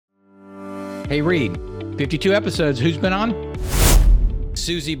Hey, Reed, 52 episodes. Who's been on?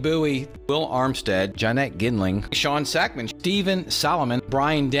 Susie Bowie, Will Armstead, Jeanette Ginling, Sean Sackman, Stephen Solomon,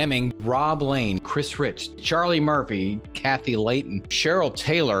 Brian Deming, Rob Lane, Chris Rich, Charlie Murphy, Kathy Layton, Cheryl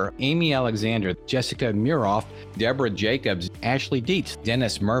Taylor, Amy Alexander, Jessica Muroff, Deborah Jacobs, Ashley Dietz,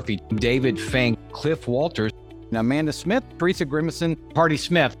 Dennis Murphy, David Fink, Cliff Walters, Amanda Smith, Teresa Grimison, Hardy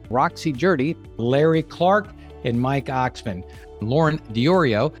Smith, Roxy Jurdy, Larry Clark, and Mike Oxman, Lauren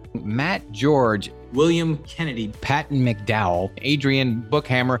Diorio, Matt George, William Kennedy, Patton McDowell, Adrian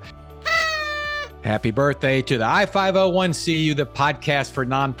Bookhammer. Happy birthday to the I-501CU, the podcast for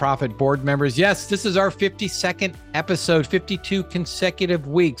nonprofit board members. Yes, this is our 52nd episode, 52 consecutive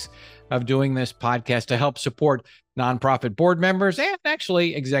weeks of doing this podcast to help support nonprofit board members and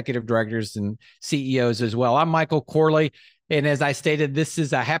actually executive directors and CEOs as well. I'm Michael Corley, and as I stated, this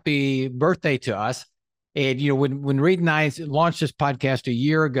is a happy birthday to us. And, when Reed and I launched this podcast a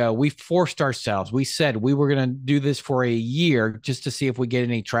year ago, we forced ourselves. We said we were going to do this for a year just to see if we get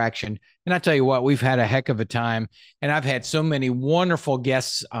any traction. And I tell you what, we've had a heck of a time. And I've had so many wonderful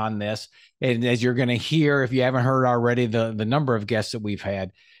guests on this. And as you're going to hear, if you haven't heard already, the number of guests that we've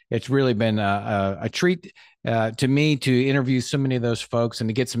had, it's really been a treat to me to interview so many of those folks and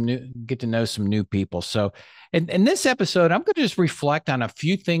to get to know some new people. So in this episode, I'm going to just reflect on a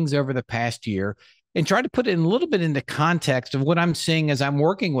few things over the past year and try to put it a little bit into context of what I'm seeing as I'm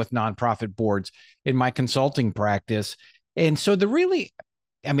working with nonprofit boards in my consulting practice. And so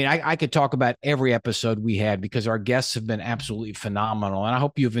I could talk about every episode we had because our guests have been absolutely phenomenal. And I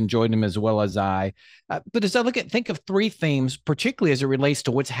hope you've enjoyed them as well as I. But as I think of three themes, particularly as it relates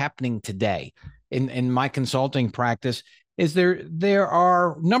to what's happening today in my consulting practice, is there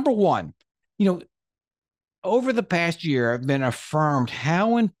are, number one, over the past year, I've been affirmed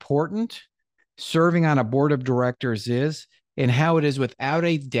how important serving on a board of directors is, and how it is without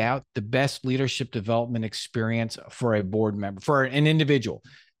a doubt the best leadership development experience for a board member, for an individual,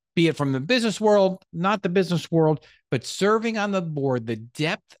 be it from the business world, not the business world, but serving on the board, the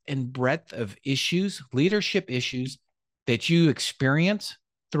depth and breadth of issues, leadership issues that you experience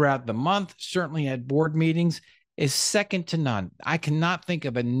throughout the month, certainly at board meetings, is second to none. I cannot think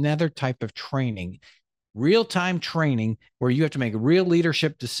of another type of training, real-time training, where you have to make real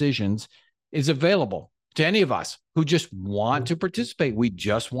leadership decisions is available to any of us who just want to participate. We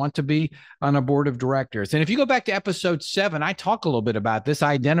just want to be on a board of directors. And if you go back to episode 7, I talk a little bit about this.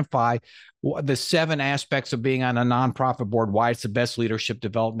 I identify the 7 aspects of being on a nonprofit board, why it's the best leadership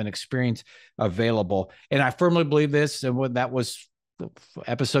development experience available. And I firmly believe this, and that was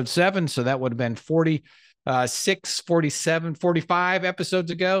episode 7. So that would have been 46, 47, 45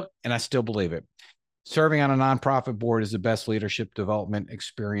 episodes ago. And I still believe it. Serving on a nonprofit board is the best leadership development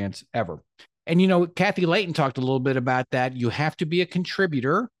experience ever. And, Kathy Layton talked a little bit about that. You have to be a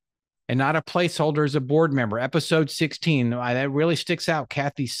contributor and not a placeholder as a board member. Episode 16, that really sticks out,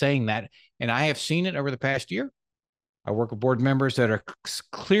 Kathy saying that. And I have seen it over the past year. I work with board members that are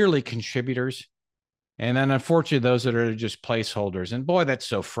clearly contributors. And then, unfortunately, those that are just placeholders. And boy, that's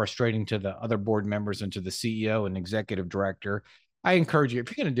so frustrating to the other board members and to the CEO and executive director. I encourage you, if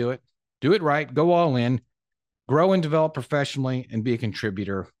you're going to do it right, go all in, grow and develop professionally, and be a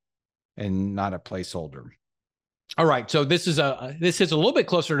contributor and not a placeholder. All right. So this is a little bit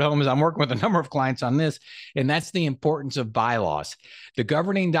closer to home as I'm working with a number of clients on this, and that's the importance of bylaws, the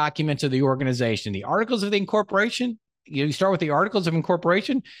governing documents of the organization, the articles of the incorporation. You start with the articles of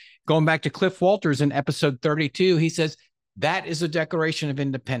incorporation, going back to Cliff Walters in episode 32. He says that is a Declaration of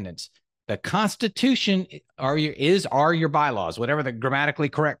Independence. The Constitution are your bylaws, whatever the grammatically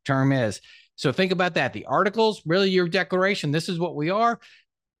correct term is. So think about that. The articles, really your declaration. This is what we are.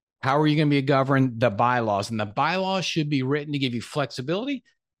 How are you going to be governed? The bylaws. And the bylaws should be written to give you flexibility,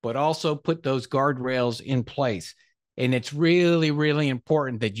 but also put those guardrails in place. And it's really, really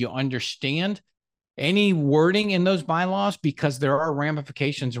important that you understand any wording in those bylaws because there are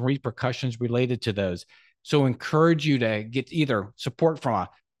ramifications and repercussions related to those. So encourage you to get either support from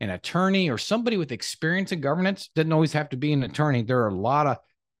an attorney or somebody with experience in governance. Doesn't always have to be an attorney. There are a lot of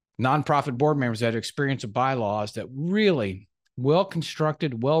nonprofit board members that have experience of bylaws that really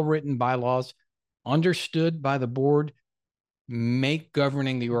well-constructed, well-written bylaws, understood by the board, make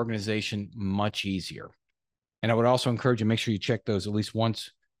governing the organization much easier. And I would also encourage you, make sure you check those at least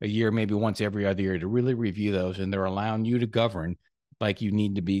once a year, maybe once every other year to really review those. And they're allowing you to govern like you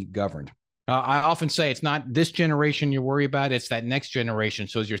need to be governed. I often say it's not this generation you worry about, it's that next generation.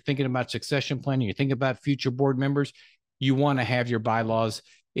 So as you're thinking about succession planning, you're thinking about future board members, you want to have your bylaws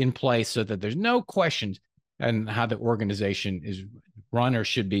in place so that there's no questions on how the organization is run or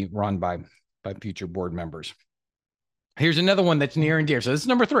should be run by future board members. Here's another one that's near and dear. So this is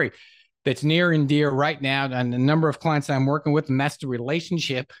number 3. that's near and dear right now and the number of clients I'm working with, and that's the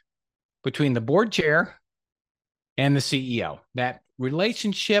relationship between the board chair and the CEO. That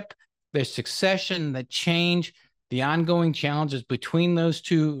relationship, the succession, the change, the ongoing challenges between those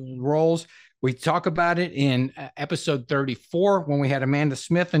two roles. We talk about it in episode 34 when we had Amanda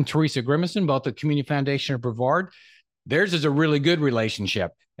Smith and Teresa Grimison, both the Community Foundation of Brevard. Theirs is a really good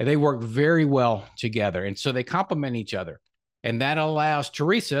relationship, and they work very well together. And so they complement each other. And that allows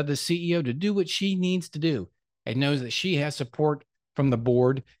Teresa, the CEO, to do what she needs to do and knows that she has support from the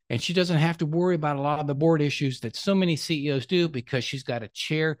board, and she doesn't have to worry about a lot of the board issues that so many CEOs do because she's got a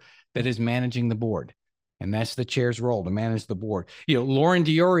chair that is managing the board. And that's the chair's role, to manage the board. Lauren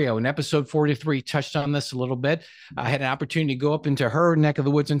Diorio in episode 43 touched on this a little bit. I had an opportunity to go up into her neck of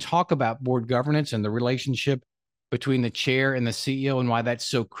the woods and talk about board governance and the relationship between the chair and the CEO and why that's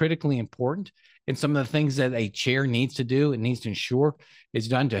so critically important. And some of the things that a chair needs to do, it needs to ensure is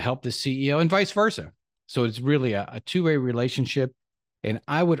done to help the CEO and vice versa. So it's really a two-way relationship. And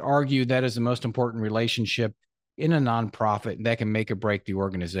I would argue that is the most important relationship in a nonprofit that can make or break the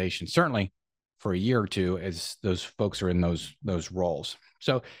organization, certainly for a year or two as those folks are in those roles.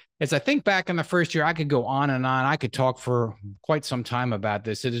 So as I think back on the first year, I could go on and on. I could talk for quite some time about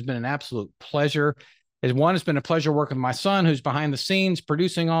this. It has been an absolute pleasure. It's been a pleasure working with my son, who's behind the scenes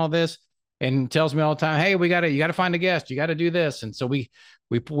producing all this, and tells me all the time, hey, you got to find a guest. You got to do this. And so we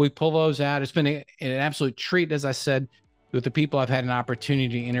pull those out. It's been an absolute treat, as I said, with the people I've had an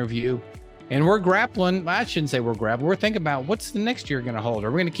opportunity to interview. And we're grappling. I shouldn't say we're grappling. We're thinking about what's the next year going to hold.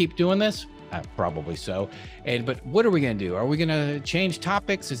 Are we going to keep doing this? Probably so. But what are we going to do? Are we going to change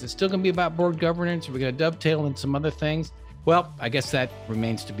topics? Is it still going to be about board governance? Are we going to dovetail in some other things? Well, I guess that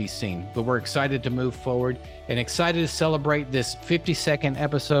remains to be seen, but we're excited to move forward and excited to celebrate this 52nd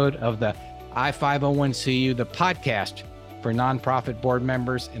episode of the I-501CU, the podcast for nonprofit board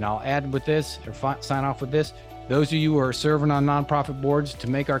members. And I'll add with this, or sign off with this, those of you who are serving on nonprofit boards to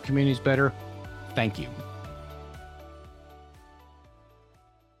make our communities better, thank you.